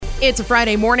It's a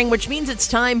Friday morning, which means it's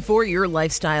time for your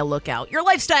Lifestyle Lookout. Your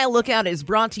Lifestyle Lookout is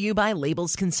brought to you by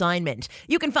Labels Consignment.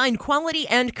 You can find quality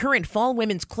and current fall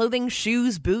women's clothing,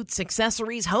 shoes, boots,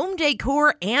 accessories, home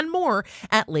decor, and more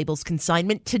at Labels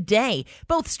Consignment today.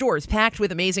 Both stores packed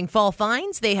with amazing fall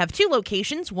finds. They have two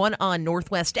locations, one on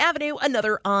Northwest Avenue,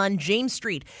 another on James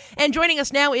Street. And joining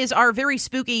us now is our very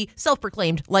spooky,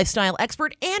 self-proclaimed lifestyle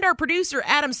expert and our producer,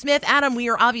 Adam Smith. Adam, we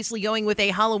are obviously going with a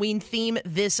Halloween theme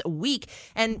this week,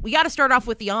 and we got to start off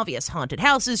with the obvious: haunted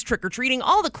houses, trick-or-treating,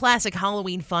 all the classic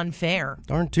Halloween fun fare.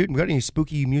 Darn tootin', we got any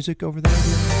spooky music over there?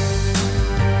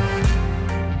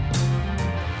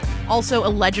 Also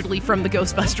allegedly from the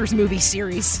Ghostbusters movie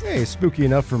series. Hey, spooky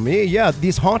enough for me. Yeah,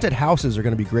 these haunted houses are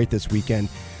going to be great this weekend.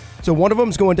 So one of them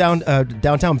is going down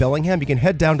downtown Bellingham. You can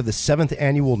head down to the 7th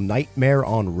annual Nightmare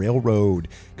on Railroad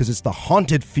because it's the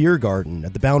Haunted Fear Garden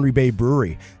at the Boundary Bay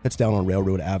Brewery. That's down on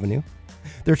Railroad Avenue.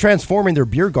 They're transforming their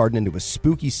beer garden into a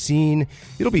spooky scene.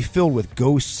 It'll be filled with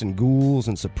ghosts and ghouls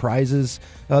and surprises.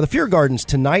 The Fear Garden's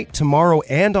tonight, tomorrow,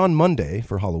 and on Monday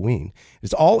for Halloween.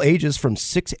 It's all ages from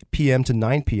 6 p.m. to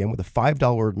 9 p.m. with a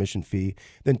 $5 admission fee,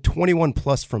 then 21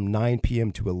 plus from 9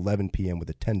 p.m. to 11 p.m. with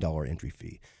a $10 entry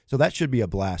fee. So that should be a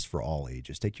blast for all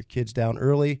ages. Take your kids down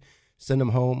early, send them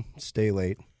home, stay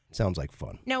late. Sounds like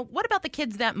fun. Now, what about the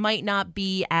kids that might not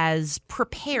be as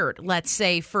prepared, let's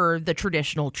say, for the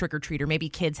traditional trick-or-treater? Maybe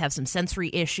kids have some sensory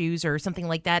issues or something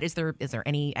like that. Is there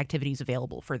any activities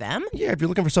available for them? Yeah, if you're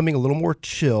looking for something a little more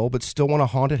chill but still want a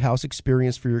haunted house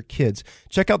experience for your kids,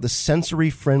 check out the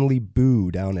sensory-friendly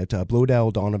Boo down at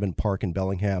Blodell Donovan Park in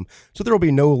Bellingham. So there will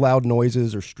be no loud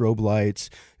noises or strobe lights.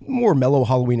 More mellow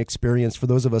Halloween experience for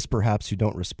those of us perhaps who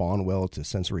don't respond well to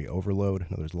sensory overload. I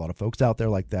know there's a lot of folks out there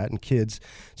like that and kids.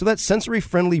 So that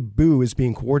sensory-friendly Boo is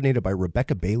being coordinated by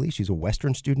Rebecca Bailey. She's a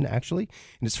Western student, actually,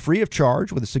 and it's free of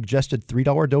charge with a suggested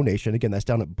 $3 donation. Again, that's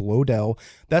down at Blodell.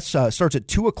 That starts at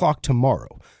 2 o'clock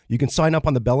tomorrow. You can sign up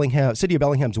on the City of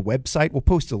Bellingham's website. We'll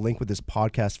post a link with this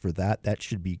podcast for that. That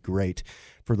should be great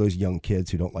for those young kids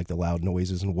who don't like the loud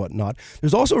noises and whatnot.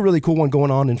 There's also a really cool one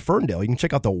going on in Ferndale. You can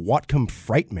check out the Whatcom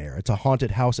Frightmare. It's a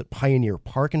haunted house at Pioneer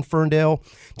Park in Ferndale.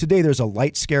 Today there's a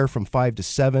light scare from 5 to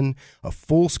 7, a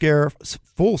full scare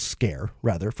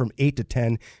from 8 to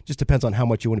 10. Just depends on how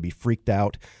much you want to be freaked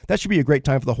out. That should be a great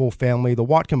time for the whole family. The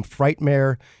Whatcom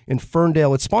Frightmare in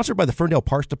Ferndale. It's sponsored by the Ferndale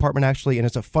Parks Department, actually, and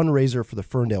it's a fundraiser for the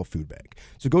Ferndale Food Bank.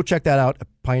 So go check that out at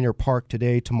Pioneer Park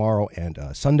today, tomorrow, and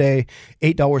Sunday.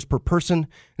 $8 per person.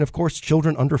 And, of course,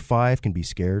 children under 5 can be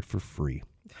scared for free.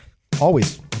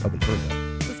 Always up in Ferndale.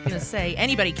 I was going to say,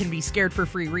 anybody can be scared for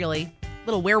free, really.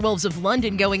 Little Werewolves of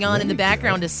London going on in the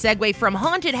background to segue from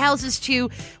haunted houses to,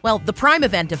 well, the prime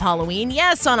event of Halloween.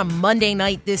 Yes, on a Monday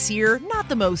night this year. Not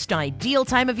the most ideal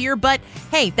time of year, but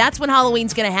hey, that's when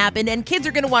Halloween's going to happen, and kids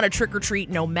are going to want to trick-or-treat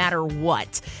no matter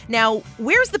what. Now,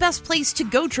 where's the best place to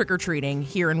go trick-or-treating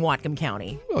here in Whatcom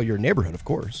County? Well, your neighborhood, of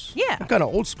course. Yeah. I'm kind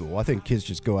of old school. I think kids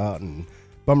just go out and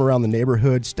bum around the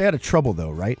neighborhood. Stay out of trouble,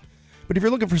 though, right? But if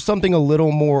you're looking for something a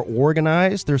little more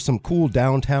organized, there's some cool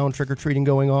downtown trick-or-treating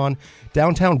going on.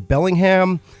 Downtown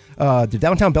Bellingham, the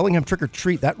Downtown Bellingham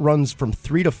Trick-or-Treat, that runs from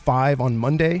 3 to 5 on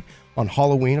Monday, on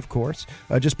Halloween, of course.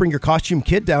 Just bring your costume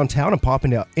kit downtown and pop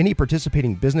into any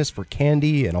participating business for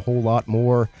candy and a whole lot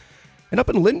more. And up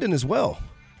in Linden as well.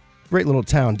 Great little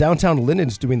town. Downtown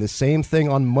Linden's doing the same thing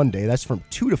on Monday. That's from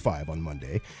 2 to 5 on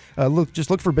Monday. Just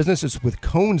look for businesses with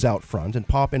cones out front and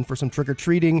pop in for some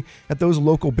trick-or-treating at those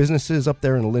local businesses up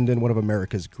there in Linden, one of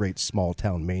America's great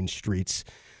small-town main streets.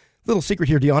 Little secret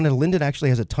here, Deanna, Linden actually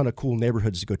has a ton of cool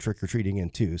neighborhoods to go trick-or-treating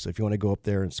in, too. So if you want to go up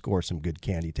there and score some good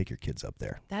candy, take your kids up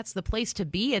there. That's the place to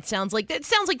be, it sounds like. It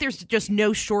sounds like there's just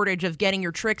no shortage of getting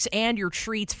your tricks and your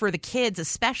treats for the kids,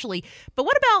 especially. But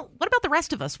what about the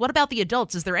rest of us? What about the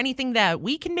adults? Is there anything that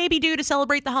we can maybe do to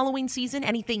celebrate the Halloween season?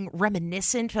 Anything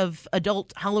reminiscent of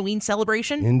adult Halloween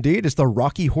celebration? Indeed. It's the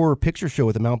Rocky Horror Picture Show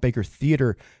at the Mount Baker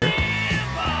Theater.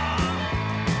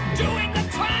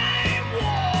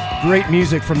 Great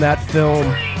music from that film.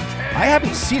 I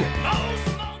haven't seen it.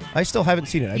 I still haven't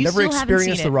seen it. I've never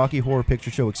experienced the Rocky Horror Picture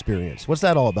Show experience. What's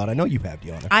that all about? I know you have,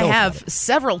 Deanna. I have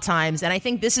several times, and I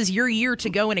think this is your year to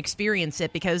go and experience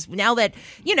it because now that,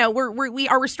 you know,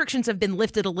 our restrictions have been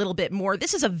lifted a little bit more,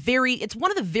 this is it's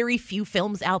one of the very few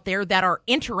films out there that are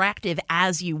interactive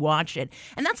as you watch it.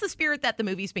 And that's the spirit that the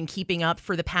movie's been keeping up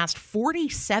for the past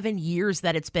 47 years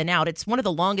that it's been out. It's one of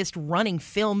the longest running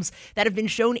films that have been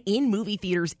shown in movie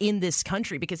theaters in this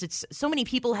country because so many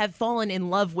people have fallen in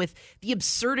love with the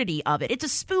absurdity absurdity of it. It's a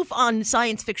spoof on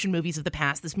science fiction movies of the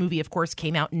past. This movie, of course,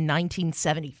 came out in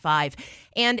 1975.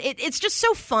 And it's just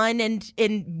so fun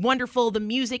and wonderful. The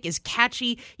music is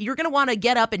catchy. You're going to want to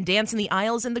get up and dance in the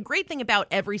aisles. And the great thing about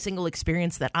every single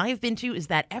experience that I've been to is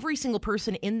that every single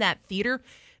person in that theater,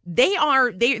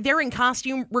 they're in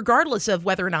costume regardless of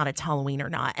whether or not it's Halloween or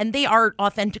not, and they are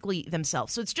authentically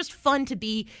themselves. So it's just fun to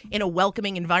be in a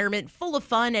welcoming environment full of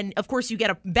fun, and of course you get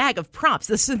a bag of props.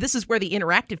 This is where the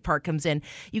interactive part comes in.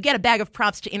 You get a bag of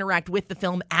props to interact with the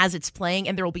film as it's playing,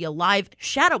 and there will be a live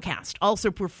shadowcast also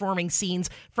performing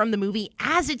scenes from the movie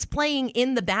as it's playing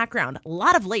in the background. A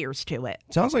lot of layers to it.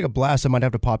 Sounds like a blast. I might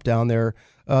have to pop down there.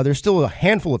 There's still a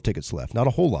handful of tickets left, not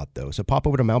a whole lot, though. So pop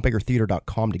over to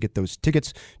mountbakertheater.com to get those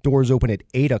tickets. Doors open at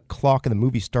 8 o'clock, and the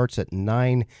movie starts at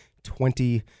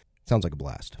 9:20. Sounds like a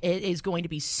blast. It is going to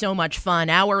be so much fun.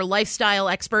 Our lifestyle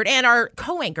expert and our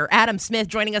co-anchor, Adam Smith,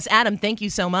 joining us. Adam, thank you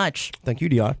so much. Thank you,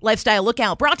 Dion. Lifestyle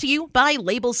Lookout, brought to you by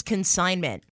Labels Consignment.